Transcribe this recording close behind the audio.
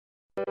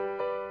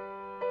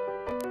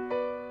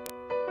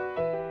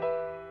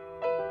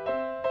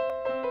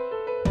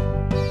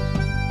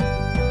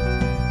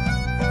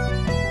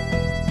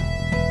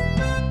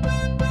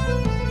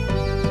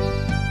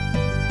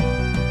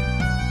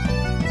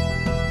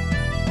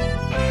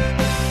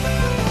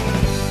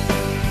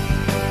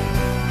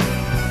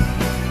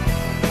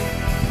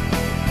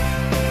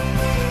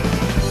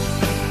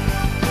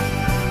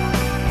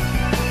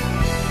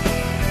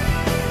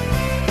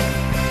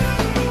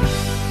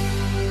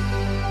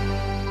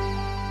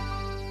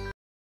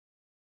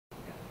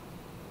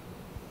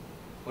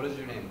What is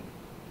your name?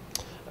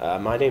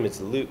 My name is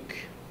Luke,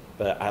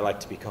 but I like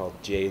to be called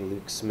J.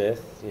 Luke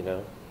Smith,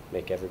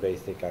 make everybody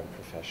think I'm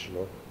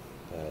professional.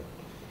 But,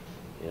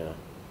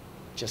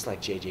 just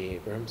like J.J.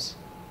 Abrams.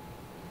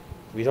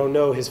 We don't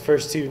know his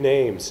first two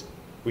names.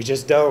 We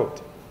just don't.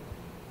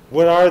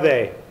 What are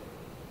they?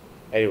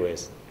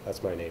 Anyways,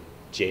 that's my name,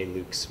 J.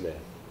 Luke Smith.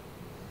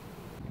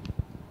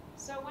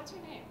 So what's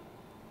your name?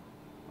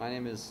 My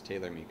name is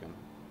Taylor Meekum.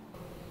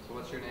 So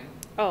what's your name?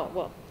 Oh,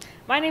 well,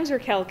 my name's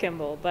Raquel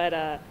Kimball,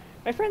 but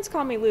my friends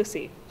call me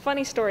Lucy.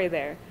 Funny story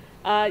there.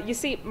 You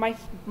see, my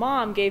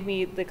mom gave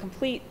me the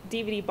complete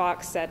DVD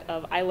box set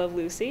of I Love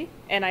Lucy,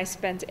 and I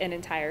spent an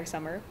entire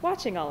summer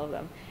watching all of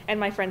them. And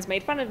my friends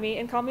made fun of me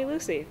and called me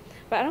Lucy.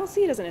 But I don't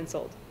see it as an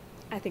insult.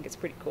 I think it's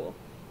pretty cool.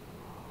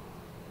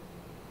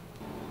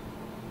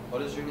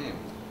 What is your name?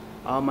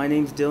 My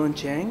name's Dylan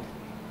Chang.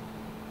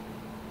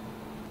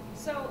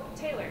 So,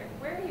 Taylor,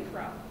 where are you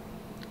from?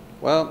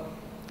 Well,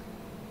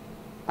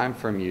 I'm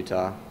from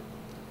Utah,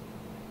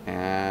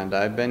 and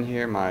I've been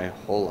here my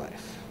whole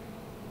life.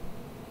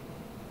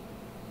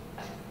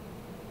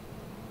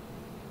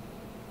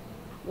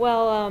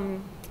 Well,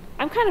 I'm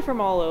kind of from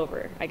all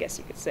over, I guess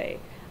you could say.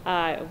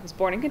 I was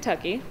born in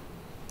Kentucky,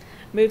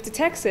 moved to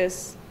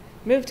Texas,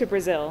 moved to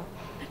Brazil,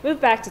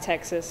 moved back to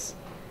Texas,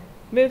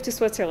 moved to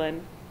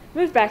Switzerland,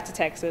 moved back to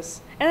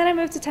Texas, and then I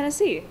moved to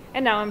Tennessee,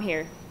 and now I'm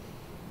here.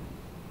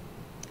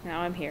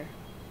 I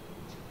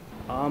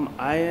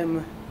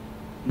am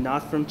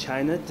not from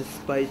China,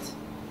 despite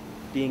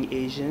being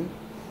Asian,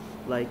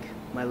 like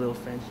my little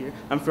friend here.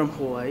 I'm from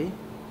Hawaii.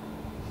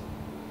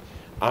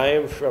 I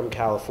am from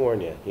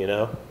California,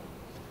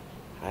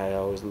 I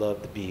always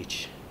loved the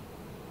beach.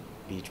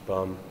 Beach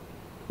bum.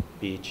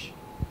 Beach.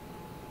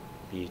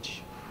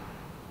 Beach.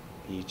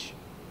 Beach.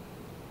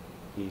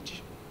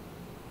 Beach.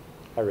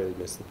 I really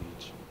miss the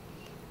beach.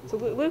 So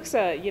Luke's,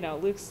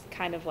 Luke's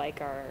kind of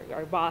like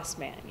our boss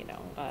man,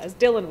 as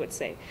Dylan would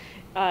say.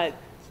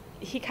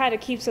 He kind of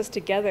keeps us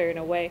together in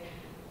a way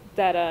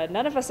that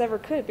none of us ever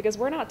could because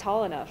we're not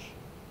tall enough.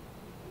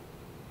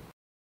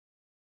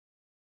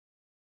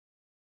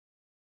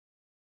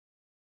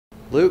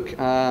 Luke,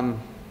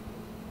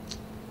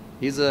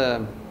 he's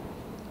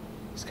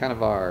kind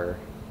of our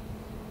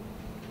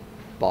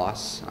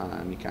boss.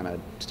 He kind of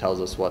tells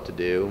us what to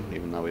do,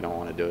 even though we don't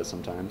want to do it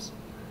sometimes.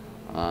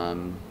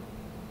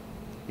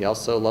 He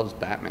also loves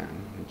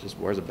Batman. He just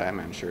wears a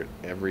Batman shirt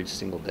every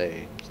single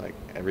day. It's like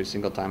every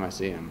single time I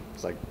see him,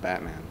 it's like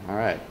Batman. All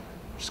right,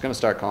 I'm just gonna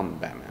start calling him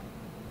Batman.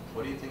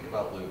 What do you think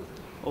about Luke?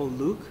 Oh,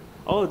 Luke?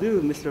 Oh,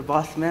 dude, Mr.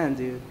 Boss Man,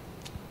 dude.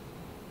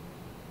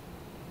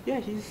 Yeah,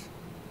 he's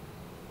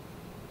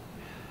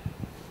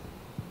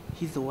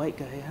the white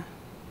guy, yeah?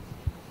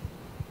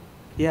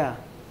 Yeah.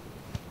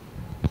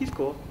 He's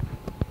cool.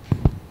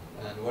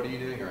 And what are you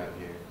doing around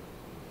here?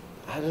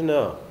 I don't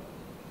know.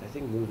 I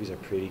think movies are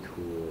pretty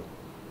cool.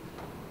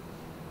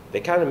 They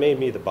kind of made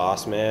me the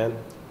boss man.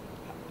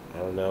 I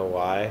don't know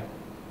why.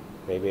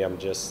 Maybe I'm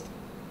just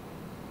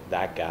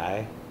that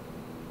guy.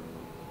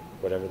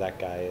 Whatever that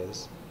guy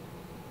is.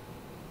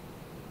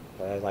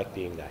 But I like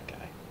being that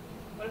guy.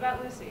 What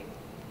about Lucy?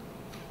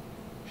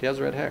 She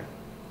has red hair.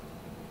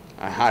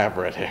 I have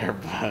red hair,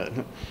 but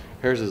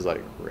hers is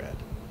like red.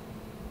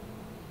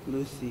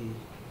 Lucy,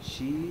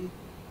 she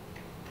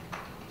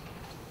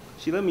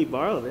let me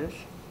borrow this,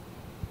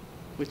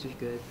 which is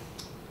good.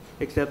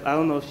 Except I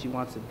don't know if she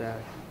wants it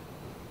back.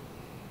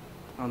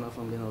 I don't know if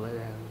I'm gonna let her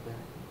have it back.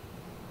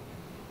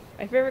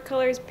 My favorite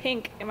color is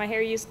pink, and my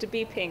hair used to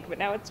be pink, but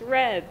now it's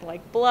red,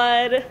 like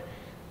blood.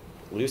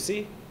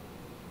 Lucy?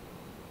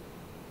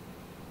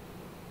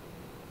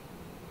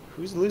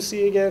 Who's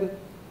Lucy again?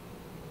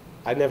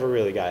 I never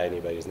really got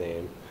anybody's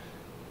name.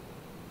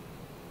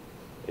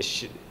 Is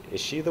she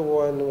the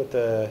one with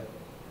the...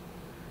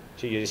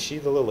 Is she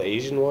the little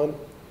Asian one?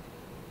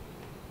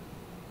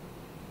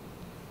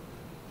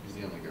 She's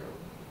the only girl.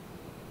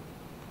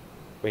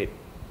 Wait.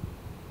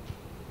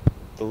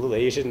 The little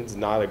Asian's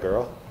not a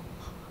girl?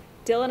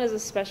 Dylan is a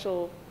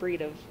special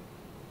breed of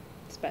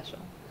special.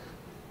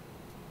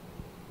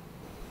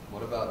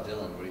 What about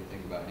Dylan? What do you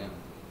think about him?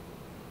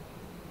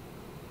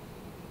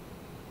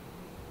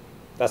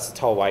 That's the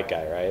tall white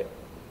guy, right?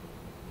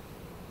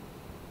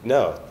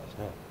 No,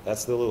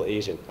 that's the little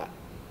Asian. I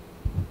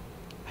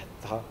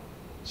thought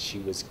she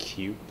was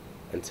cute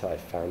until I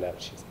found out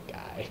she's a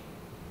guy.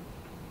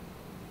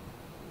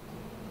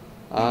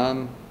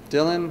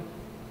 Dylan,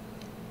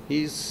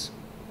 he's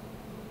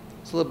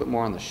a little bit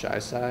more on the shy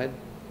side,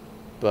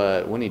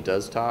 but when he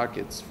does talk,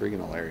 it's freaking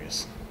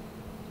hilarious.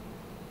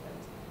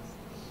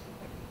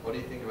 What do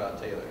you think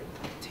about Taylor?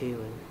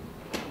 Taylor.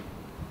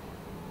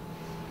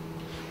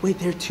 Wait,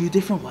 there are two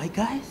different white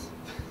guys?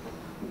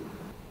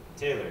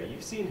 Taylor,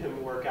 you've seen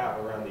him work out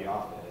around the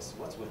office.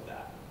 What's with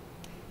that?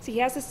 See, he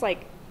has this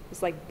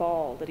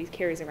ball that he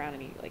carries around,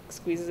 and he like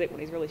squeezes it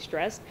when he's really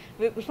stressed.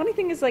 But the funny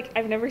thing is, like,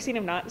 I've never seen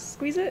him not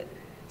squeeze it,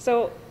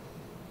 so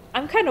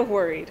I'm kind of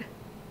worried,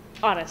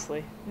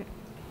 honestly.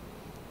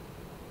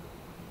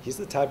 He's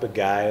the type of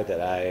guy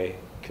that I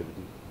could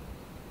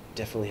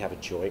definitely have a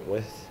joint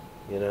with,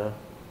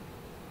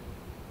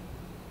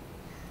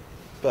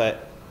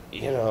 But,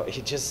 you know,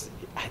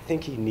 I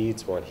think he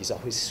needs one. He's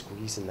always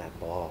squeezing that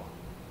ball,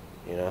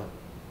 you know?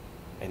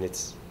 And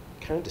it's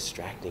kind of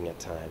distracting at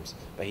times.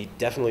 But he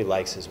definitely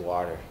likes his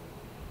water.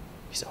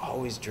 He's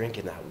always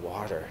drinking that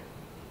water.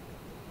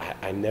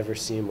 I never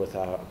see him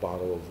without a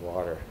bottle of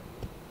water.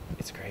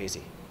 It's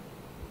crazy.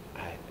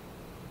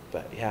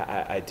 But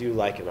yeah, I do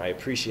like him. I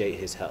appreciate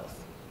his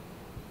health.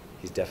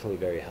 He's definitely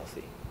very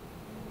healthy.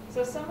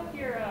 So some of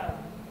your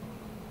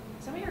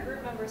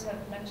group members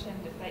have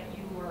mentioned that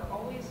you were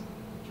always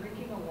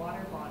drinking a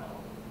water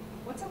bottle.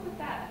 What's up with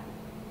that?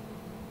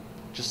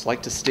 Just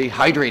like to stay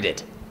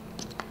hydrated.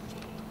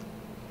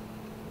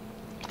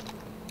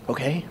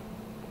 Okay.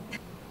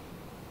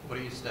 What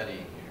are you studying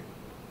here?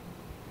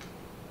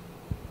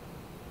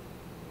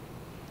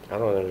 I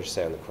don't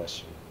understand the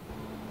question.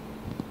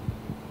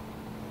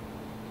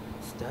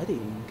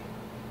 Studying?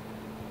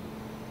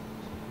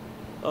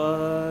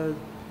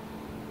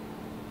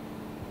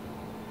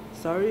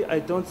 Sorry, I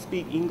don't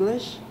speak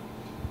English.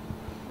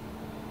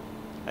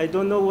 I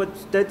don't know what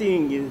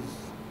studying is.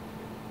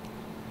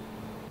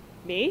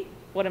 Me?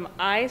 What am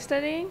I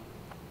studying?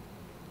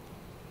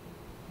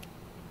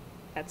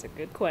 That's a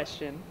good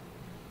question.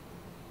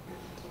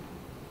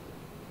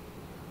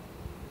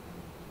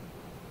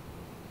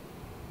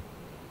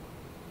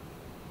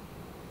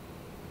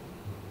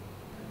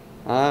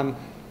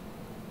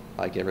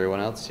 Like everyone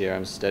else here,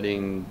 I'm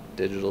studying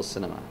digital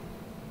cinema.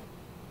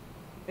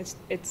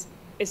 It's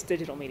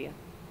digital media.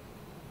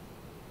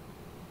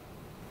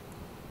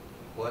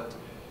 What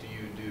do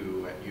you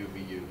do at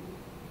UVU?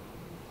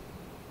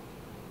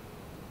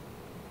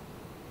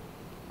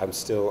 I'm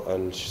still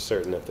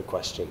uncertain of the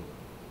question.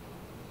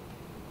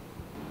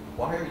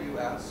 Why are you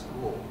at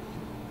school?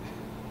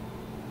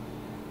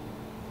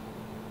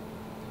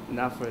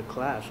 Not for a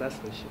class, that's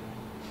for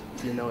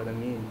sure. You know what I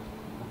mean.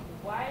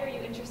 Why are you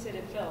interested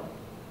in film?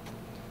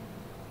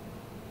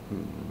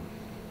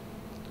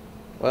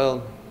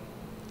 Well,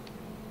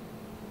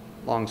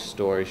 long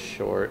story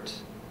short,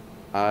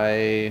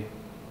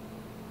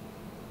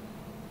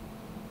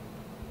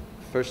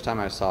 first time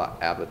I saw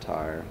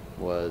Avatar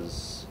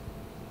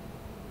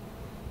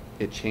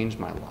it changed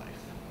my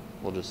life.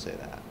 We'll just say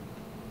that.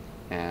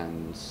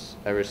 And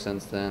ever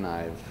since then,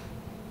 I've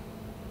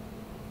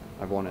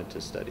wanted to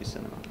study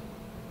cinema.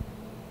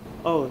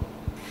 Oh,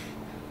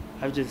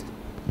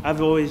 I've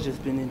always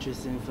just been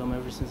interested in film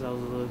ever since I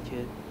was a little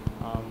kid.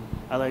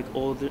 I like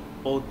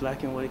old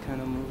black and white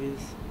kind of movies,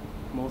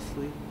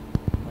 mostly.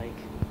 Like,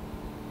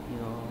 you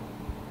know,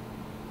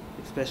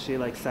 especially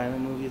like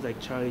silent movies, like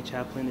Charlie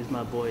Chaplin is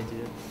my boy,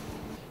 dude.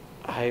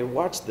 I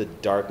watched the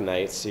Dark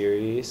Knight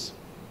series,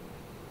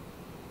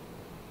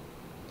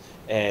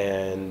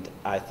 and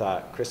I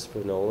thought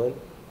Christopher Nolan,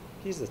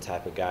 he's the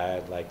type of guy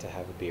I'd like to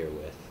have a beer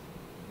with.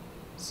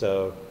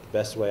 So the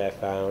best way I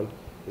found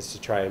is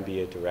to try and be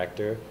a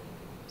director,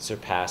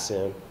 surpass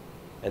him,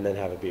 and then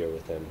have a beer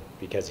with him,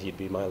 because he'd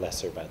be my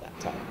lesser by that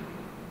time.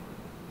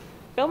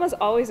 Film has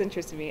always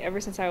interested me ever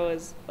since I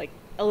was like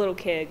a little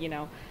kid, you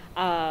know.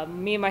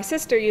 Me and my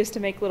sister used to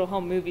make little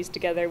home movies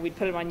together. We'd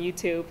put them on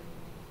YouTube.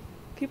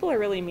 People are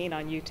really mean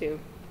on YouTube.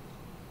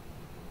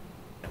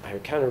 I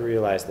kind of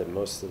realized that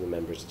most of the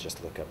members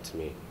just look up to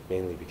me,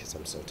 mainly because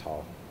I'm so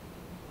tall.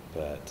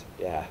 But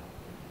yeah,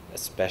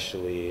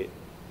 especially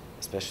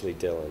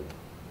Dylan.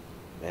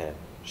 Man,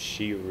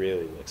 she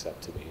really looks up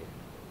to me.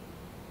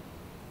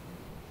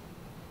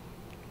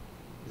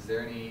 Is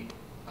there any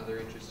other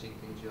interesting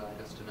things you'd like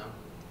us to know?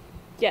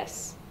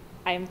 Yes,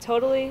 I am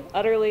totally,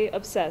 utterly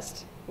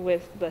obsessed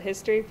with the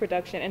history,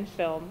 production, and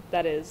film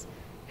that is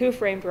Who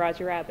Framed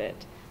Roger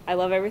Rabbit. I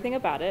love everything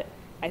about it.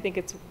 I think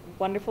it's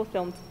wonderful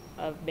film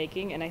of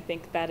making, and I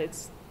think that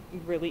it's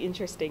really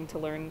interesting to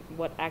learn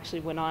what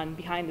actually went on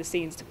behind the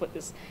scenes to put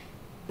this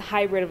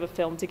hybrid of a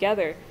film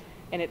together.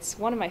 And it's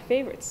one of my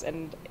favorites,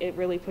 and it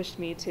really pushed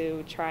me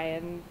to try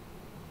and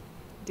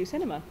do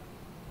cinema.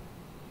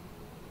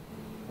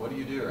 What do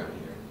you do around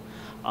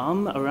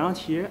here? Around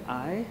here,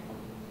 I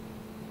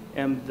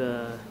am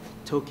the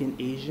token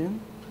Asian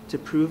to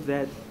prove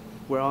that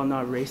we're all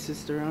not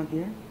racist around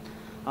here.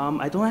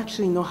 I don't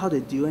actually know how to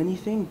do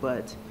anything,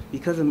 but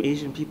because I'm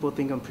Asian, people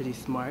think I'm pretty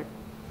smart.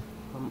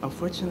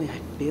 Unfortunately, I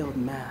failed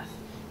math.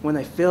 When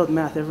I failed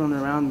math, everyone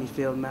around me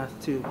failed math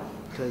too,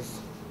 because,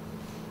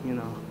 you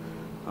know.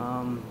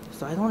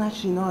 So I don't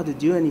actually know how to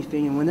do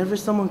anything, and whenever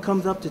someone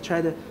comes up to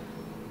try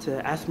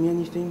to ask me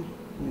anything,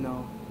 you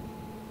know,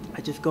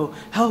 I just go,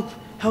 help,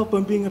 help,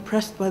 I'm being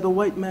oppressed by the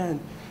white man,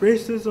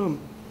 racism,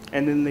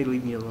 and then they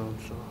leave me alone,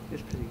 so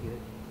it's pretty good.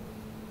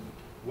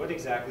 What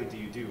exactly do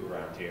you do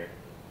around here?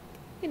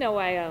 You know,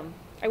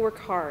 I work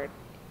hard.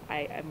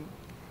 I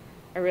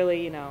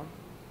really, you know,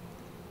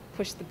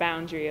 push the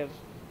boundary of,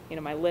 you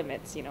know, my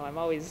limits. You know, I'm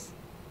always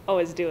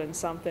doing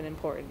something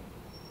important.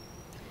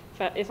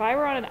 If I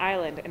were on an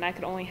island and I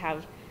could only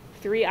have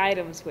 3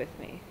 items with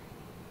me: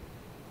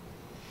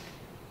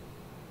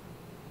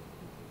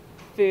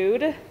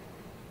 food,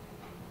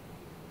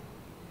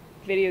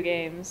 video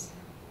games,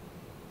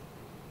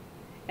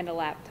 and a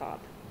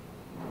laptop.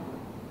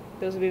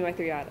 Those would be my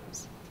 3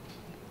 items.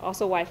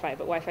 Also Wi-Fi,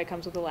 but Wi-Fi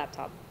comes with a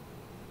laptop.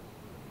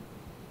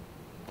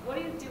 What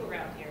do you do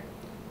around here?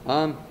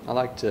 I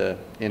like to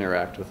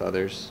interact with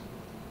others,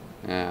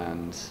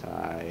 and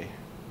I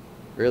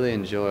really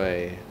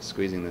enjoy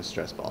squeezing this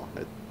stress ball.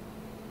 It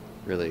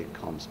really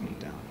calms me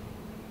down.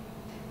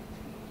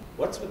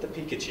 What's with the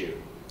Pikachu?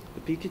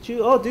 The Pikachu?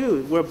 Oh,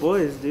 dude, we're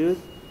boys,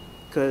 dude.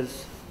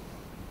 Because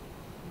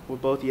we're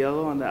both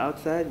yellow on the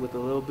outside with a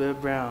little bit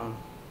of brown.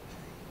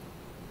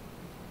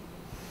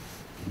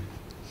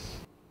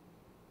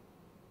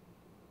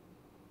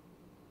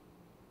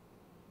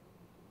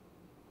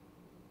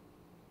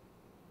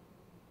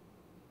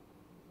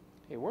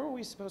 Hey, weren't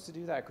we supposed to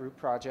do that group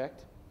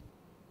project?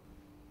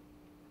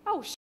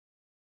 Oh,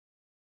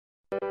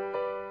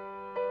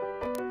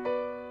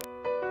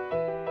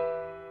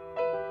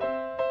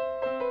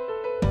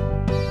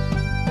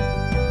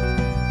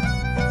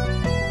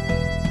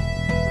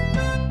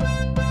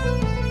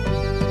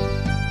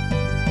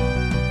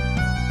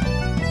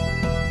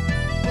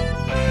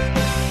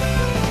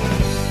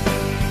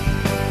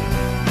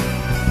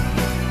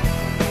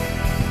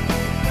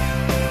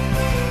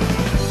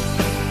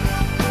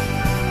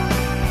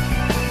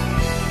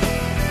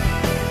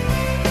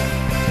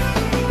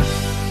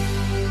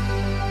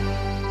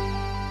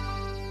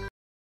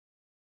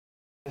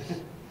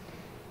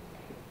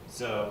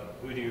 So,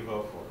 who do you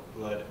vote for,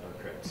 Blood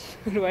or Crips?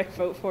 who do I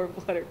vote for,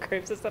 Blood or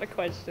Crips? That's not a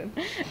question.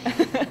 All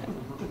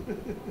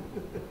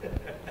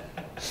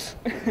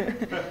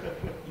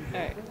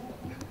right.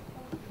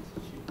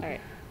 All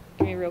right.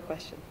 Give me a real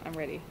question. I'm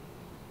ready.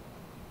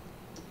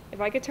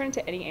 If I could turn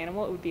into any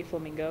animal, it would be a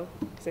flamingo,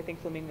 because I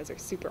think flamingos are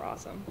super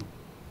awesome.